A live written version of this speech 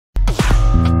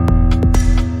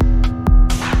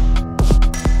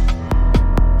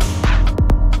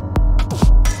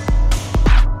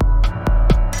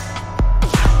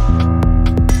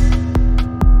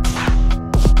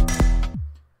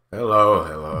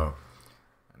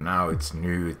its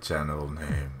new channel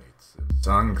name. It's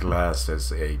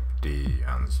Sunglasses 8D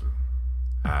Jansu.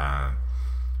 And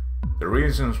the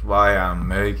reasons why I'm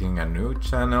making a new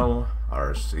channel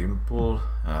are simple.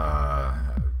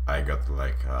 I got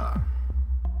like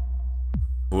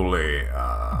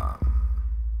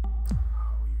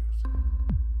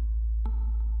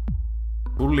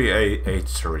fully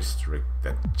age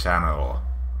restricted channel,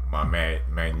 my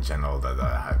main channel that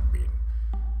I have been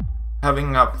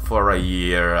having up for a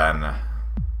year, and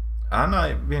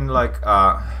I've been like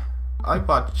I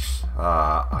watch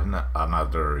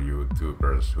another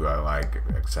YouTubers who I like,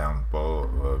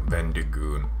 example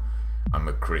Vendigoon. I'm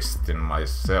a Christian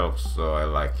myself, so I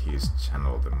like his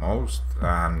channel the most,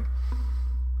 and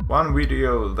one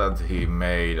video that he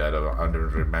made, I don't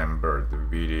remember the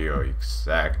video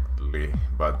exactly,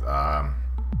 but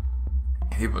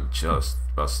he was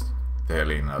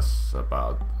telling us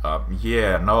about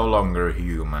No Longer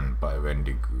Human by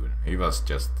Vendigoon. He was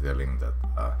just telling that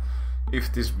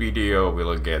if this video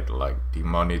will get like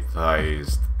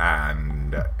demonetized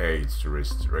and age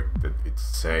restricted, it's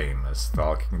same as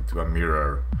talking to a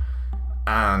mirror.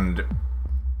 And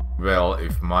well,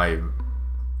 if my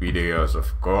videos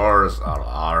of course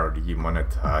are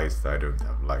demonetized, I don't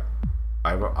have like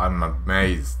I'm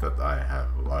amazed that I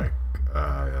have like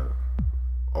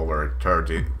over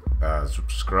 30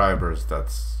 subscribers.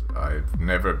 That's I've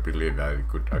never believed I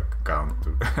could account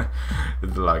to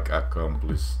like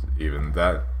accomplish even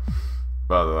that,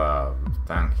 but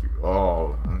thank you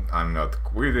all. I'm not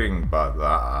quitting, but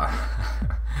I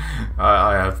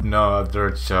have no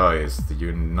other choice.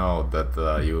 You know that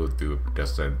YouTube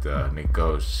doesn't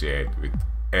negotiate with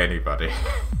anybody.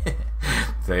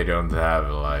 They don't have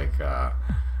like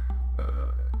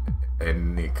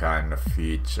any kind of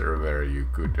feature where you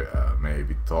could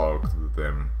maybe talk to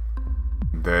them.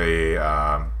 They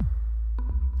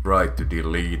tried to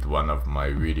delete one of my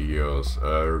videos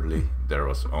early. There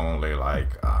was only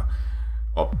like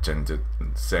option to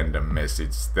send a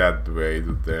message that way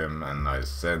to them, and I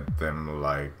sent them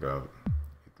like it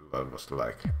was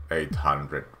like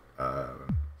 800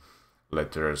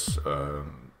 letters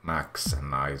max,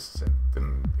 and I sent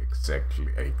them exactly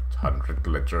 800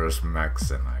 letters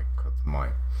max, and I got my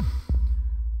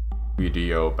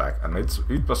video back. And it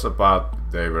was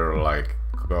about, they were like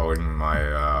calling my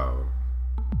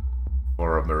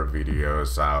former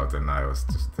videos out, and I was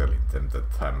just telling them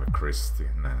that I'm a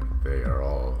Christian, and they are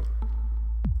all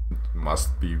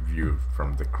must be viewed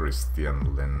from the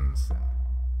Christian lens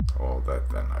and all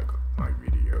that, and I got my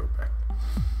video back.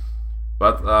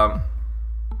 But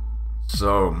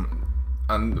so,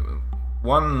 and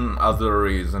one other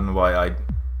reason why I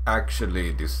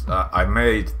actually I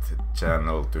made the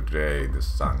channel today, the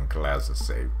Sunglasses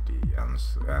Safety,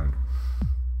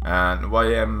 and why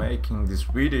I'm making this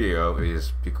video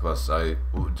is because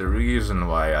the reason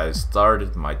why I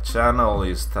started my channel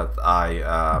is that I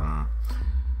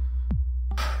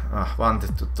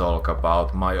wanted to talk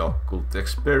about my occult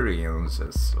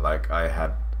experiences. Like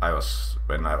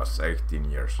when I was 18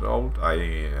 years old,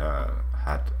 I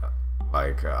had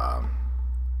like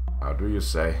how do you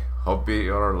say, hobby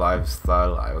or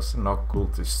lifestyle. I was an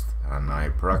occultist, and I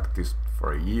practiced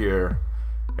for a year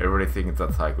everything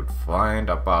that I could find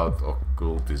about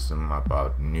occultism,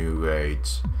 about New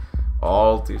Age,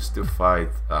 all this to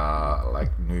fight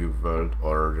like New World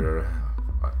Order,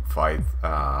 fight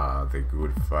the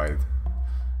good fight.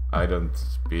 I don't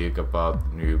speak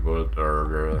about New World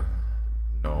Order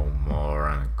no more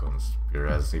and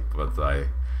conspiracy, but I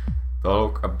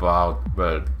talk about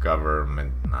world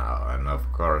government now. And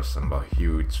of course I'm a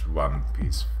huge One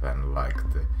Piece fan, like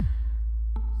the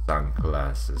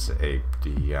Sunglasses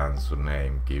 8D Jansu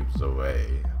name gives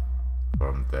away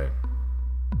from the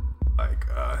like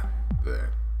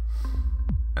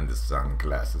and the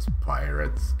Sunglasses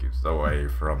Pirates gives away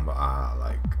from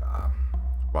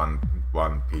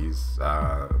One Piece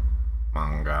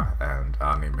manga and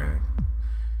anime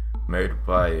made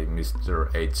by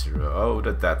Mr. Eiichiro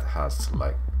Oda, that has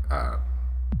like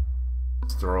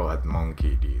Straw Hat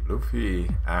Monkey D.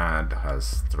 Luffy and has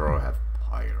Straw Hat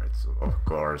Pirates. So of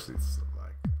course it's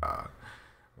like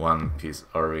One Piece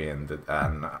oriented,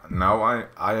 and now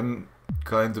I am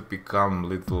going to become a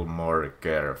little more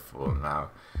careful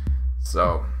now.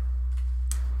 So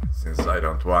since I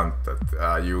don't want that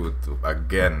YouTube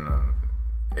again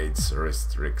age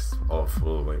restricts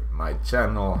awfully my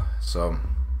channel, so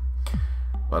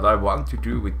what I want to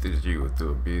do with this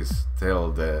YouTube is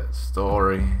tell the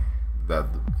story that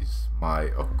is my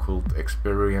occult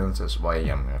experiences, why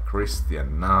I'm a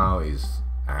Christian now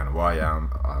and why I'm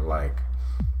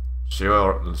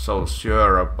so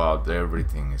sure about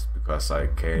everything is because I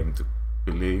came to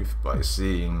believe by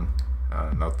seeing,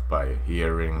 not by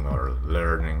hearing or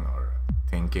learning or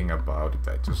thinking about it.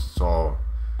 I just saw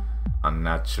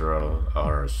unnatural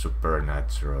or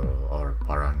supernatural or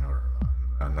paranormal,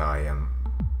 and I am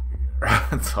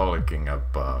here talking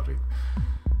about it.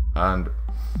 And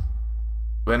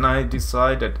when I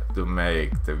decided to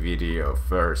make the video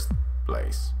first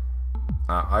place,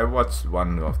 I watched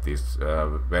one of these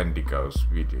Wendigo's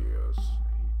videos.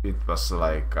 It was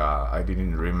like I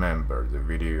didn't remember the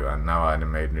video, and now I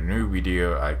made a new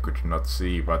video. I could not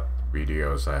see what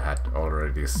videos I had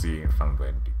already seen from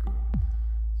Wendigo.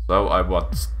 So I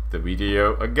watched the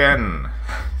video again.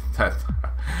 That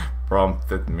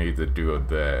prompted me to do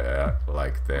the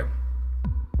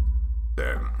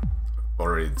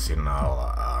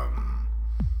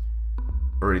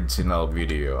original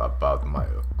video about my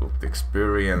occult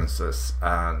experiences,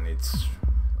 and it's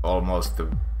almost,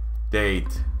 the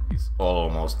date is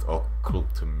almost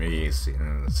occult to me,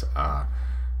 since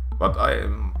but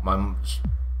my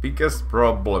biggest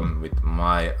problem with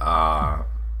my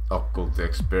occult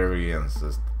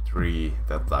experiences, 3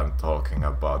 that I'm talking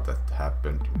about that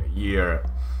happened in a year,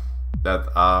 that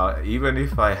even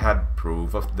if I had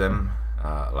proof of them,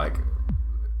 like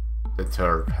the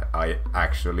 3rd I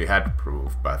actually had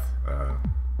proof, but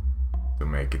to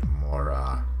make it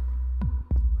more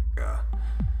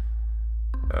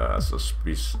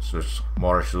suspicious,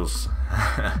 malicious,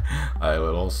 I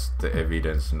lost the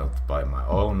evidence, not by my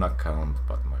own account,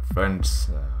 but my friends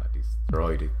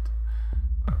destroyed it.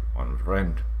 One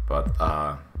friend, but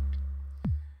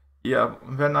yeah,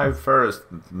 when I first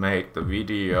made the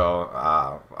video,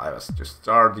 I was just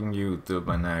starting YouTube,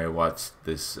 and I watched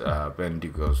this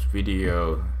Wendigo's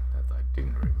video that I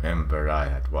didn't remember I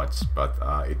had watched, but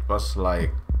it was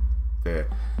like the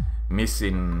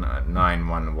missing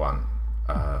 911.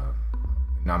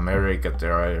 In America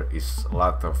there is a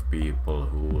lot of people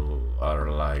who are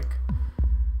like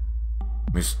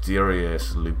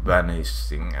mysteriously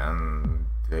vanishing, and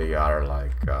they are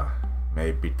like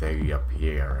maybe they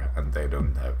appear and they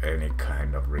don't have any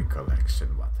kind of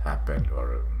recollection what happened,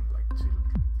 or like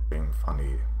telling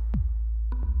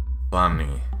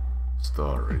funny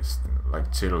stories,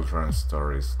 like children's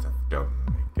stories that don't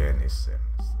make any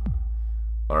sense,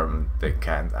 or they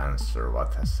can't answer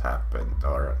what has happened,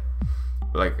 or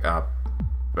like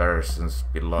person's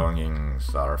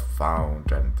belongings are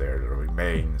found and their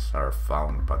remains are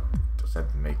found, but it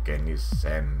doesn't make any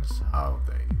sense how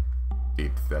they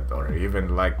did that, or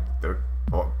even like the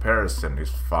person is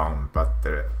found but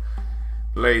the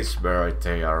place where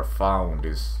they are found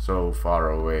is so far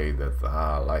away that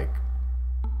like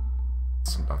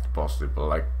it's not possible.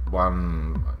 Like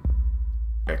one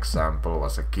example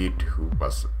was a kid who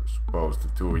was supposed to,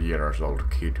 2 years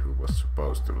old kid who was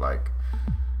supposed to like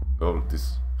go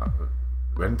this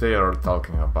when they are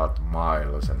talking about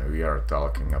miles and we are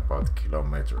talking about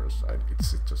kilometers,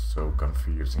 it's just so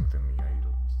confusing to me. I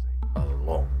don't say a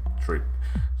long trip,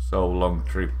 so long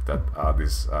trip that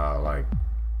this like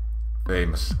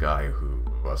famous guy who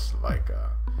was like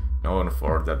known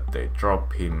for that, they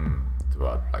drop him to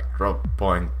a like drop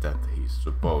point that he's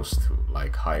supposed to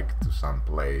like hike to some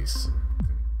place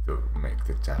to make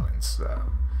the challenge.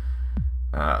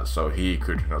 So he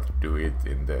could not do it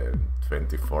in the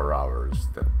 24 hours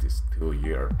that this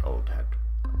 2-year-old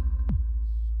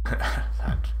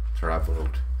had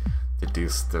traveled the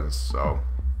distance. So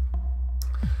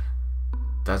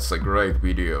that's a great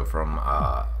video from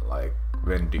like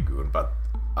Wendigo, but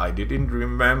I didn't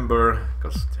remember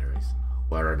because there is no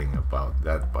wording about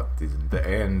that. But in the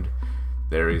end,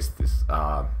 there is this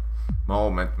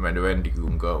moment when Wendigo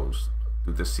goes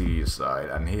to the seaside,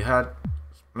 and he had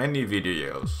many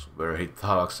videos where he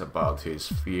talks about his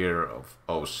fear of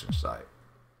oceanside,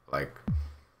 like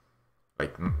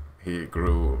he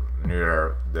grew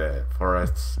near the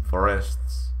forests,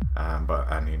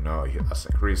 and you know, he, as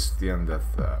a Christian, that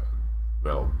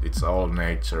well, it's all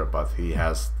nature, but he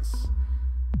has this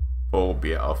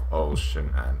phobia of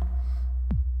ocean. And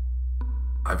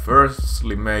I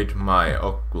firstly made my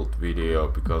occult video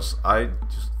because I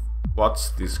just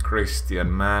watched this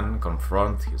Christian man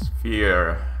confront his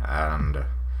fear, and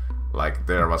like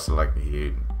there was like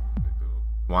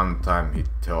one time he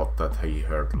thought that he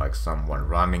heard like someone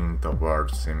running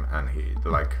towards him, and he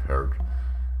like heard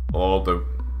all the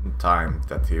time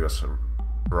that he was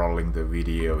rolling the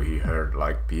video, he heard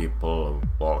like people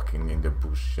walking in the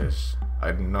bushes.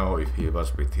 I don't know if he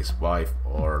was with his wife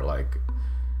or like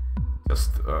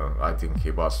just I think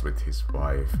he was with his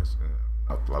wife,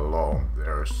 not alone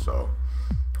there, so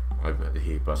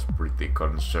he was pretty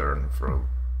concerned for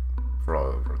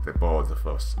the both of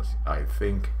us, I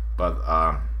think. But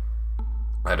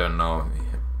I I don't know,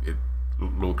 it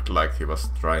looked like he was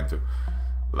trying to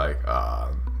like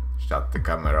shut the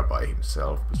camera by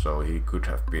himself, so he could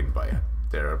have been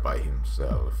there by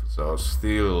himself. So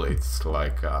still it's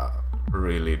like a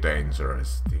really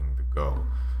dangerous thing to go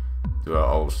to an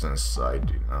ocean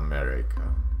side in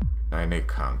America, in any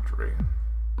country.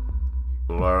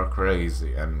 People are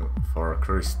crazy, and for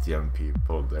Christian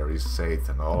people there is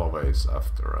Satan always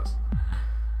after us.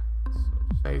 So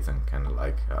Satan can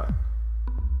like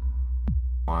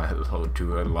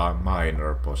do a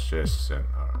minor possession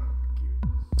or give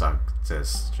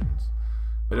suggestions.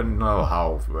 I don't know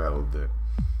how well the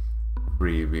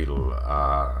free will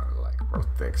like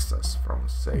protects us from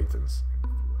Satan's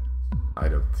influence. I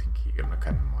don't think he can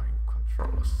mind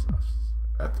control us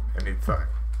at any time.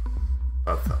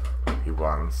 But he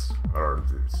wants, or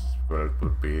this world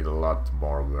would be a lot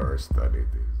more worse than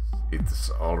it is. It's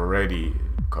already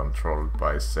controlled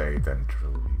by Satan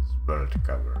through his world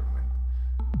government.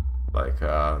 Like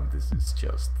this is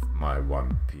just my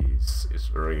One Piece. It's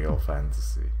real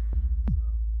fantasy.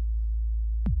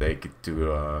 Take it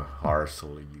to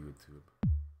harshly YouTube.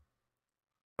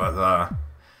 But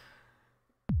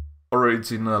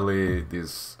originally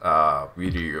this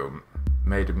video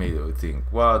made me think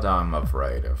what I'm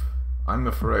afraid of. I'm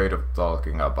afraid of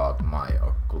talking about my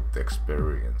occult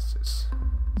experiences,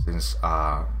 since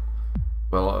well,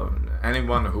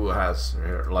 anyone who has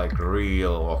like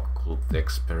real occult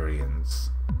experience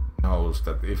knows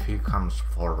that if he comes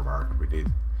forward with it,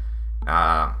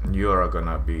 you're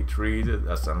gonna be treated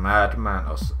as a madman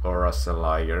or as a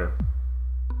liar.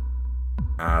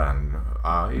 And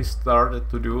I started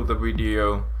to do the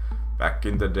video. Back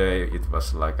in the day it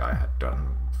was like I had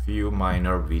done few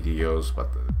minor videos,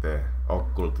 but the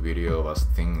occult video was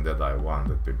thing that I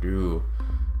wanted to do,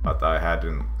 but I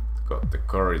hadn't got the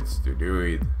courage to do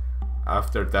it.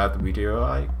 After that video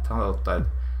I thought that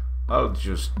I'll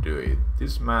just do it.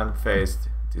 This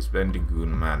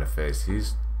Wendigoon man faced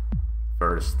his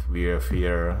first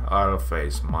fear, I'll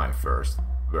face my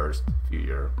worst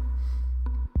fear.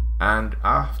 And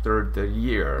after the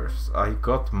years I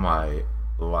got my,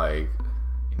 like,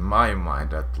 in my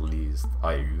mind at least,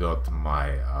 I got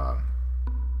my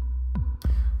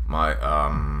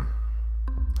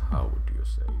how would you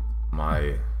say it?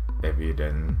 My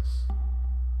evidence.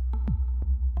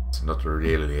 It's not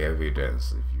really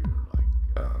evidence if you like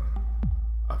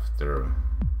after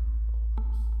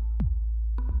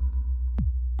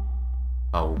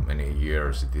how many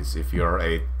years it is. If you're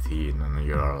 18 and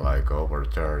you're like over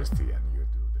 30 and you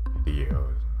do the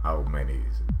videos, how many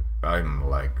is it? I'm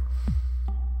like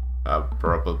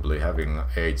probably having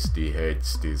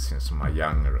ADHD since my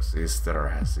younger sister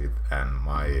has it, and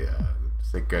my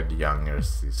second younger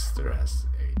sister has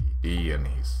ADD, and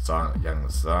his young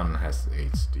son has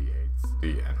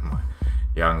ADHD, and my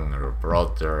younger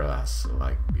brother has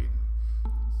like been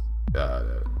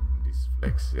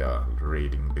dyslexia,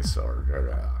 reading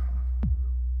disorder,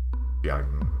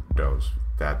 diagnosed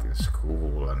with that in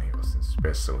school, and he was in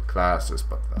special classes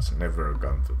but has never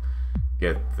gone to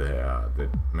get the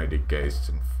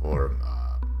medication for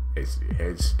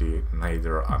ADHD.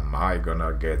 Neither am I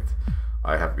gonna get.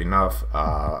 I have enough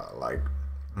like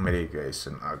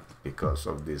medication because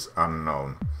of this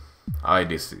unknown eye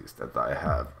disease that I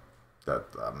have,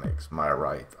 that makes my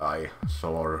right eye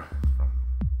sore from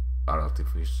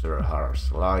artificial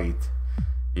harsh light,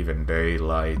 even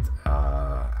daylight,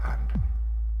 and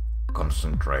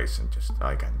concentration. Just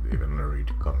I can't even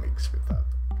read comics without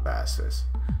glasses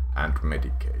and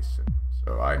medication.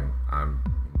 So I'm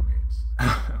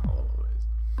always.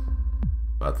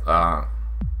 But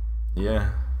yeah,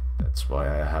 that's why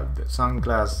I have the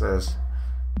sunglasses,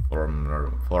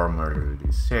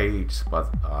 formerly shades,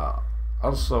 but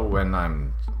also when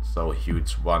I'm so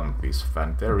huge One Piece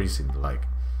fan, there isn't like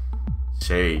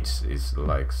shades is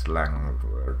like slang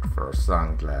word for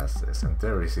sunglasses, and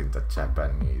there isn't a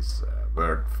Japanese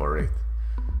word for it.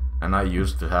 And I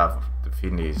used to have the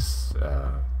Finnish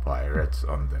pirates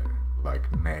on the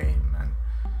like name, and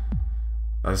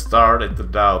I started to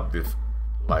doubt if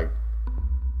like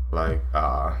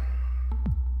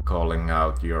calling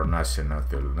out your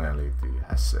nationality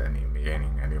has any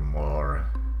meaning anymore.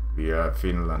 We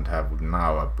Finland have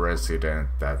now a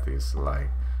president that is like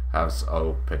has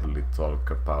openly talked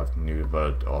about New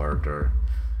World Order.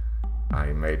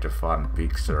 I made a fun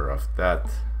picture of that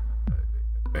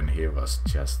when he was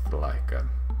just like a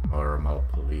normal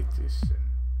politician.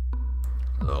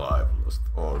 So I've lost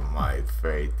all my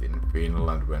faith in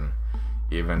Finland when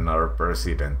even our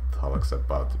president talks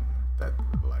about that,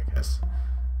 like has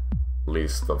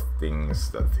list of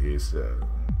things that he's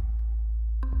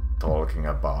talking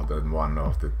about, and one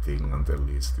of the thing on the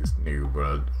list is New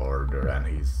World Order, and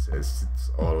he says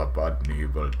it's all about New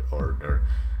World Order,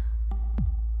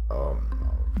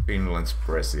 Finland's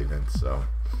president. So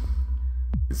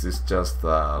this is just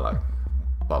like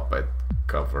puppet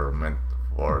government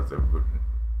for the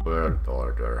world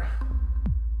order,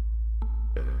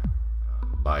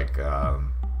 like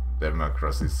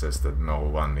democracy says that no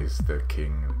one is the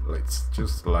king. It's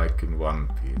just like in One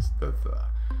Piece that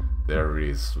there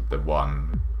is the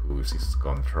one who is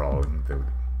controlling the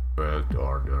world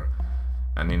order,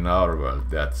 and in our world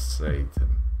that's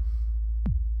Satan.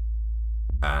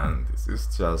 And this is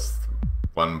just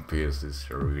One Piece is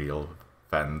a real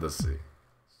fantasy,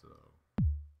 so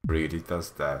read it as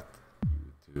that,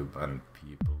 YouTube and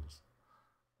peoples.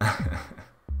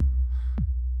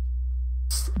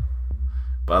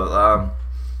 But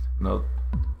not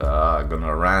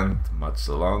gonna rant much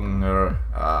longer.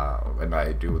 When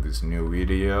I do this new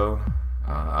video,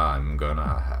 I'm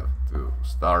gonna have to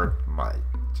start my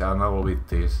channel with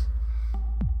this.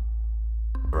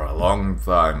 For a long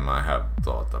time I have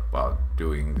thought about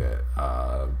doing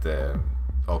the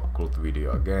occult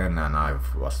video again, and I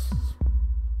was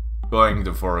going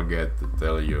to forget to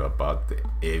tell you about the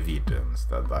evidence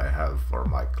that I have for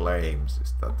my claims.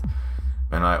 Is that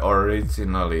when I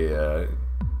originally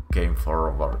came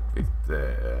forward with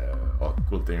the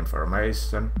occult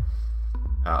information,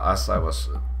 as I was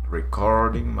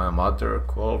recording, my mother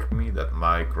called me that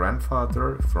my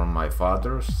grandfather from my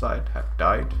father's side had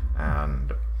died,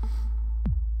 and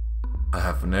I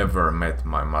have never met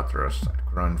my mother's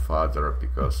grandfather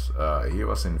because he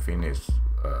was in Finland's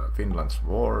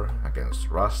war against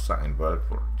Russia in World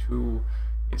War II.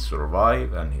 He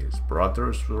survived, and his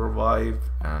brother survived,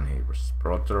 and his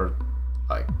brother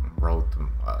wrote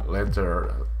a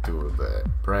letter to the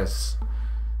press.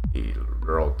 He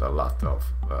wrote a lot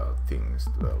of things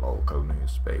to the local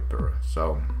newspaper,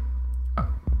 so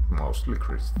mostly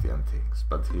Christian things,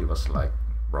 but he was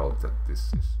wrote that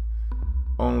this is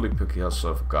only because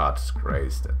of God's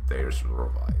grace that they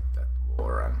survived that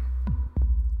war. And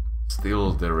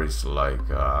still there is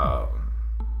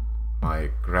my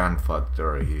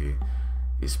grandfather,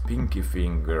 his pinky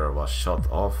finger was shot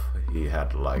off. He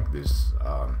had this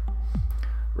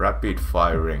rapid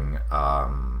firing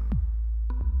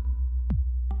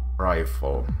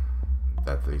rifle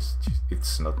that is,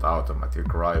 it's not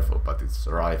automatic rifle, but it's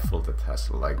a rifle that has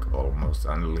almost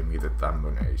unlimited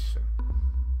ammunition,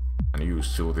 and you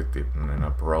shoot it in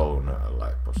a prone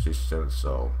position.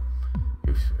 So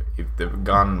if the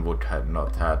gun would have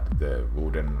not had the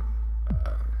wooden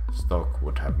stock,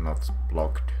 would have not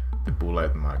blocked the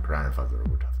bullet, my grandfather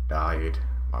would have died.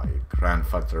 My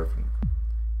grandfather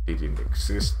didn't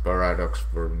exist, paradox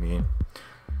for me.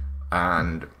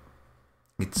 And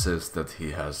it says that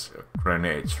he has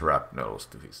grenade shrapnels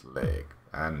to his leg,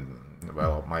 and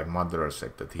well, my mother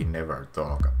said that he never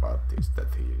talked about this,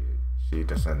 that she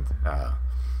doesn't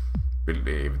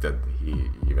believe that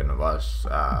he even was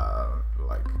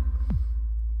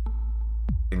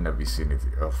in the vicinity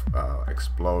of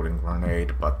exploding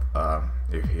grenade, but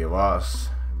if he was,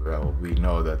 well, we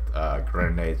know that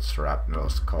grenade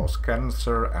shrapnels cause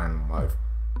cancer, and my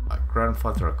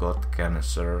grandfather got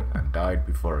cancer and died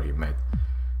before he met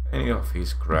any of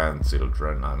his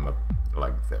grandchildren. I'm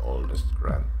the oldest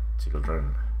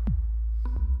grandchildren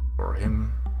for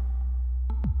him.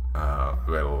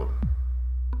 Well,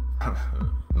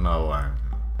 no,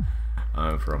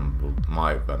 I'm from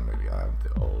my family, I'm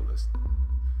the oldest.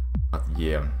 But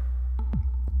yeah,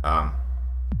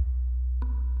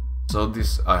 so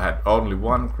this, I had only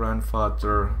one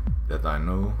grandfather that I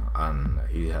knew, and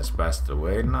he has passed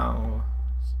away now,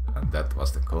 and that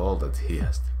was the call that he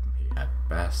had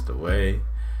passed away.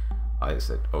 I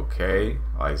said okay.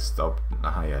 I had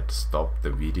stopped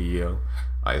the video.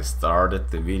 I started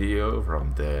the video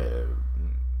from the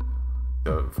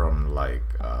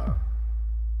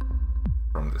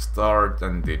start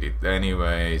and did it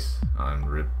anyways.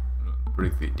 I'm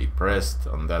pretty depressed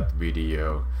on that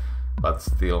video, but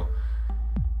still,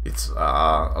 it's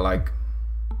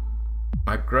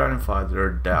my grandfather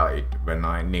died when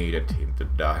I needed him to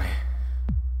die.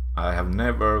 I have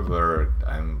never worked.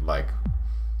 I'm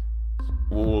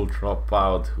school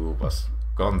dropout who was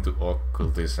gone to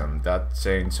occultism. That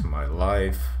changed my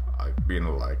life. I've been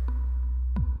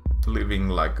living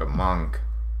like a monk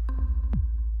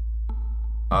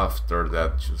after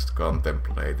that, just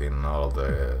contemplating all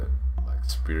the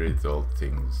spiritual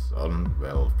things on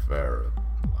welfare,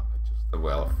 just the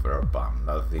welfare bump,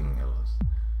 nothing else.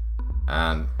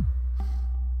 And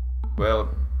well,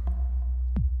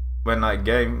 when I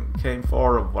came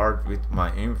forward with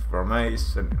my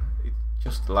information, it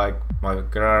just like my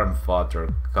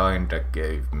grandfather kinda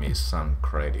gave me some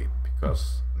credit,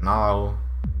 because now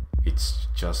it's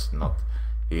just not,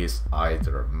 he's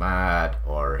either mad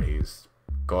or he's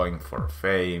going for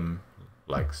fame,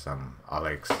 like some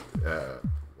Alex,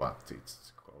 what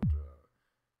it's called,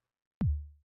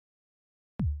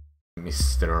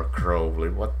 Mr. Crowley,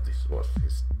 what this was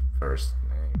his first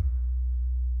name,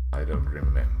 I don't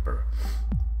remember.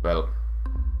 Well,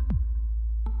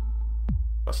 it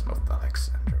was not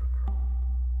Alexander Crowley,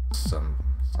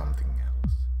 something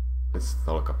else. Let's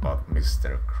talk about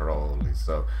Mr. Crowley.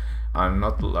 So I'm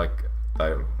not like,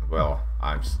 well,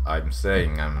 I'm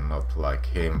saying I'm not like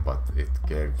him, but it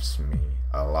gives me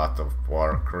a lot of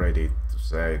more credit to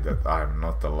say that I'm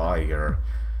not a liar.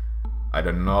 I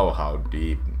don't know how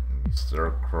deep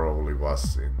Mr. Crowley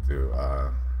was into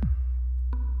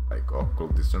like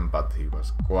occultism, but he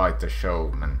was quite a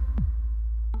showman.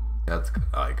 That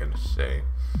I can say.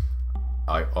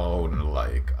 I own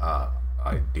like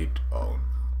I did own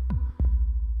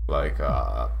like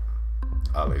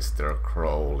Alistair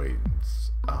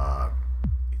Crowley's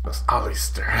it was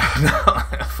Alistair.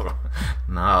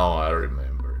 Now I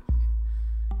remember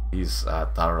his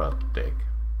tarot deck.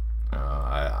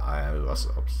 I was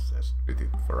obsessed with it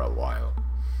for a while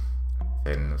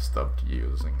and then stopped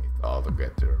using it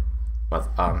altogether. But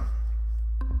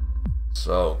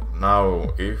so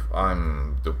now if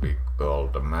I'm to be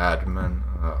called a madman,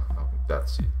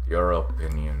 that's your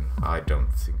opinion. I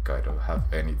don't think I don't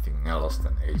have anything else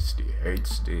than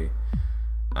ADHD,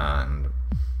 and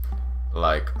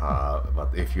like but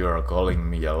if you're calling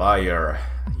me a liar,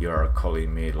 you're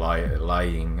calling me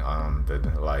lying on the,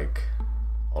 like,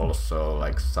 also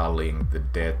like sullying the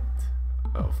death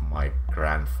of my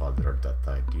grandfather that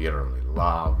I dearly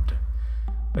loved.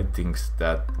 I think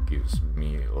that gives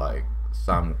me like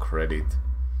some credit,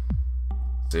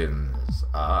 since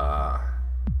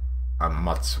I'm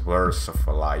much worse of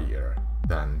a liar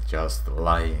than just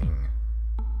lying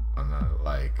on a,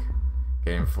 like,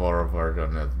 came forward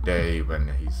on a day when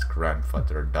his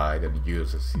grandfather died and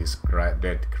uses his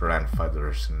dead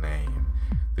grandfather's name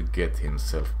to get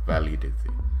himself validity.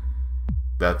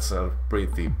 That's a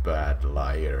pretty bad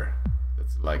liar.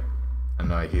 That's like,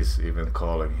 and he's even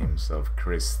calling himself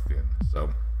Christian,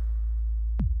 so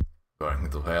going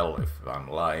to hell if I'm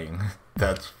lying.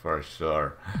 That's for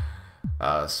sure.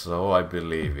 So I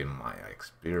believe in my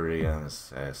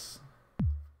experiences. Of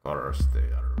course they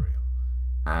are real,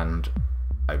 and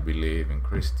I believe in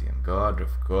Christian God.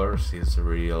 Of course he's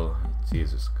real.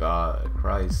 Jesus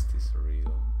Christ is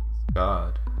real. He's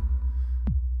God.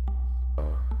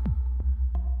 So,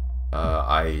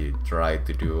 I try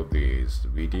to do these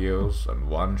videos on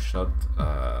one shot.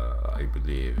 I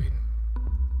believe in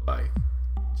like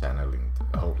channeling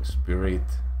the Holy Spirit,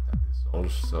 that is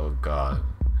also God.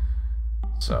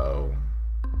 So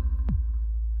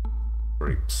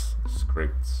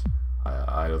scripts.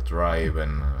 I'll try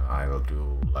when I'll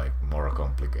do like more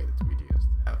complicated videos to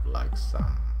have like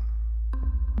some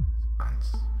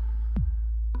ones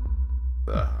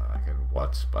I can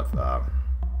watch, but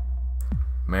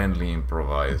mainly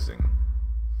improvising,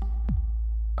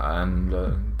 and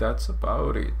that's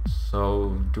about it.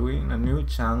 So doing a new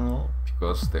channel,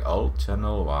 because the old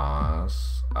channel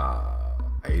was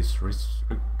age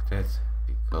restricted,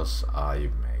 because I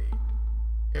made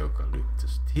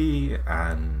eucalyptus tea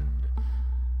and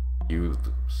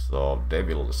YouTube saw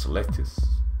devil's lettuce.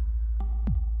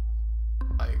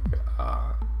 Like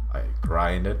I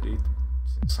grinded it.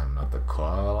 Since I'm not a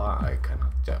koala, I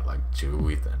cannot just like chew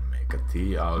it and make a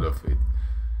tea out of it.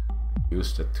 I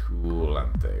used a tool,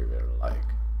 and they were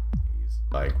like, he's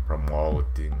like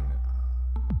promoting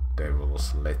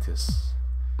devil's lettuce,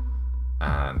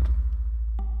 and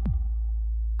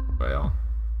well,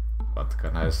 what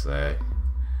can I say?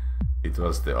 It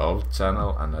was the old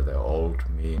channel and the old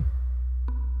me,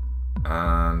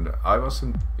 and I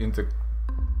wasn't in the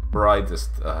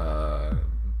brightest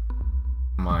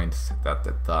mindset at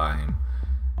the time.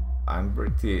 I'm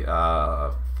pretty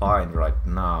fine right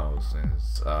now,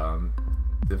 since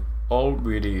the old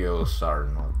videos are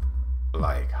not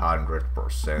like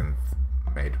 100%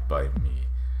 made by me.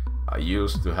 I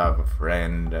used to have a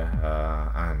friend, and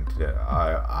I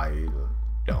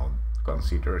don't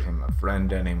consider him a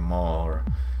friend anymore.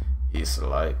 He's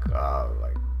like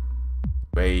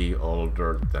way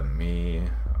older than me,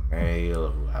 a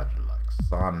male who had like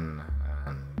son,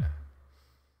 and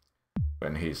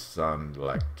when his son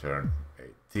like turned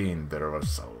 18, there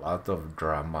was a lot of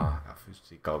drama, a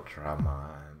physical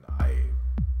drama, and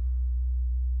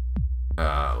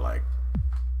I like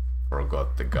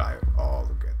forgot the guy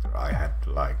altogether. I had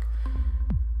like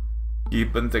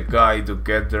keeping the guy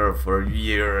together for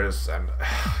years and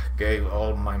gave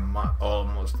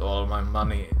almost all my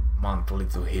money monthly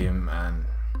to him, and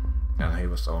he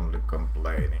was only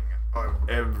complaining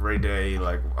every day,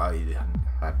 like I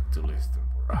had to listen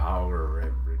for an hour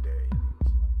every day. And he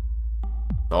was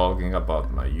like talking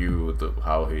about my youth,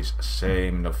 how he's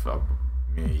ashamed of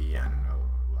me, and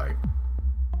like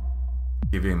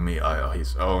giving me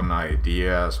his own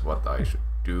ideas what I should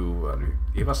do, and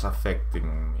it was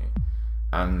affecting me.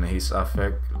 And his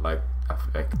effect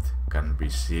can be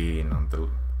seen on the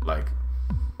like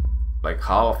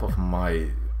half of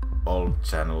my old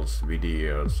channel's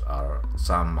videos are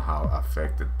somehow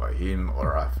affected by him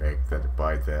or affected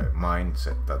by the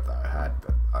mindset that I had,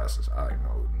 that as I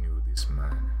knew this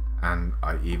man. And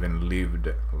I even lived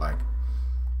like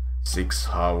 6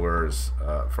 hours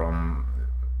from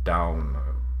down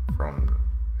from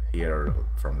here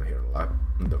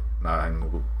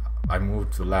I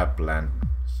moved to Lapland,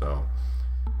 so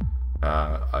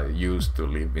I used to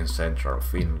live in central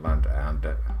Finland, and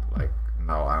like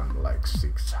now I'm like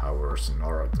 6 hours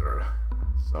norther,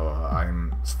 so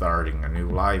I'm starting a new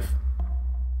life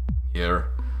here.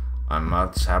 I'm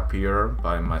much happier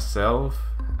by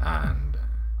myself, and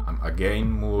I'm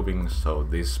again moving, so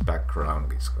this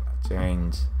background is gonna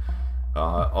change.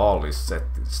 All is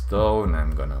set in stone.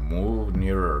 I'm gonna move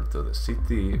nearer to the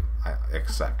city,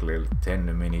 exactly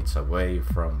 10 minutes away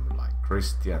from like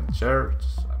Christian church.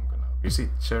 I'm gonna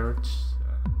visit church,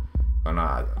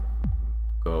 gonna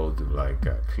go to like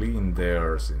clean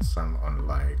there, since I'm on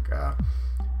like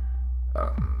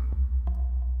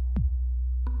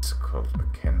it's called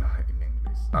again in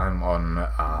English. I'm on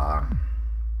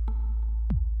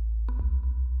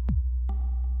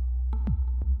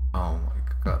oh my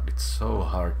god, it's so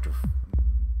hard to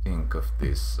think of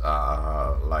this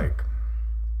like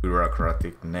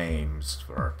bureaucratic names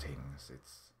for things.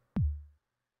 It's,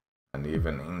 and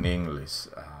even in English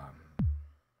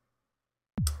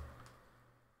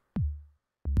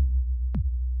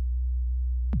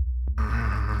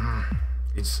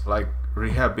it's like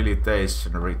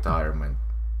rehabilitation retirement.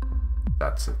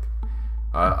 That's it.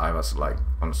 I was like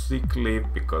on sick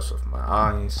leave because of my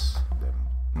eyes.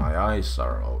 My eyes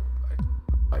are all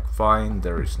like fine,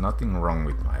 there is nothing wrong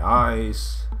with my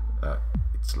eyes.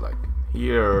 It's like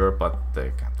here, but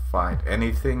they can't find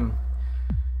anything.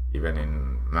 Even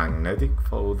in magnetic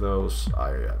photos, I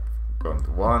have gone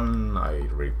to one, I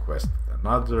requested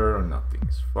another, nothing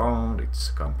is found.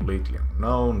 It's completely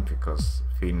unknown, because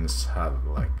Finns have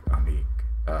like unique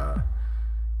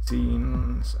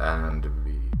genes, and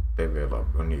we develop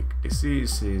unique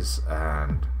diseases,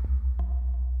 and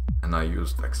I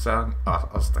used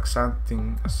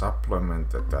astaxanthin, a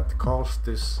supplement that caused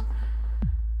this.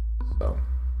 So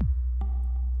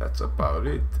that's about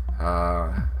it.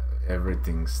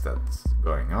 Everything's that's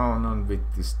going on with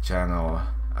this channel.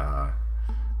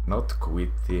 Not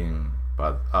quitting,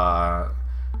 but I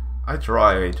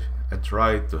tried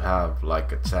to have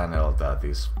like a channel that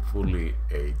is fully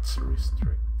age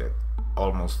restricted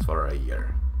almost for a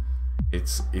year.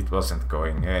 It wasn't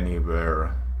going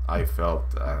anywhere. I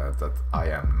felt that I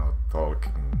am not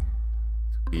talking to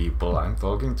people, I'm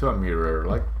talking to a mirror.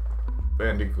 Like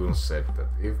Bendigoon said, that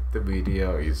if the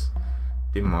video is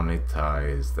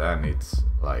demonetized and it's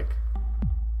like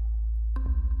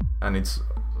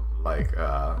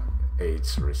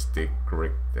age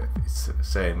restricted, it's the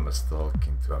same as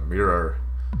talking to a mirror.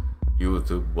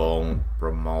 YouTube won't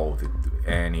promote it to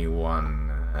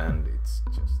anyone, and it's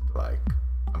just like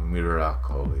a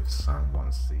miracle if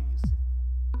someone sees it.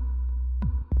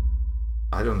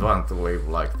 I don't want to live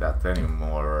like that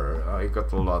anymore. I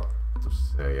got a lot to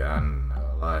say, and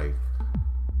like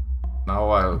now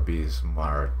I'll be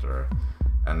smarter,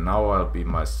 and now I'll be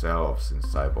myself,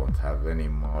 since I won't have any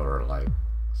more like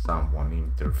someone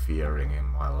interfering in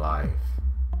my life.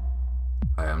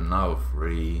 I am now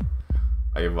free.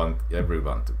 I want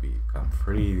everyone to become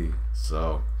free.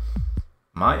 So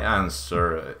my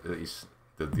answer is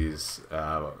to this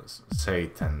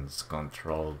Satan's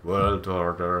controlled world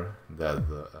order, that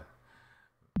the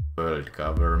world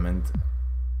government,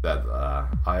 that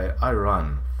I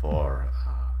run for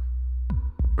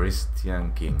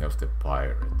Christian king of the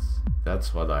pirates.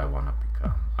 That's what I want to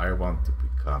become. I want to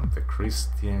become the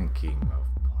Christian king of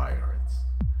pirates.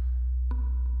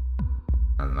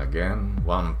 And again,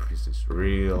 One Piece is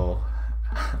real,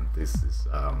 and this is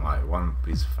my One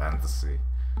Piece fantasy.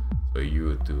 So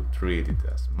YouTube treat it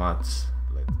as much.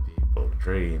 Let people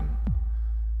dream.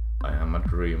 I am a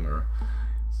dreamer.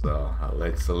 So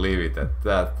let's leave it at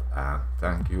that. And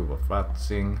thank you for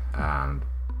watching. And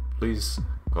please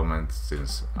comment,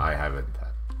 since I haven't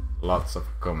had lots of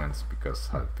comments because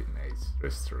I've been age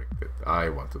restricted. I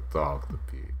want to talk to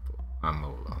people. I'm a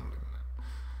lonely man.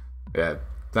 Yeah,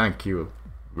 thank you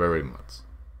very much.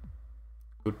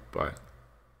 Goodbye.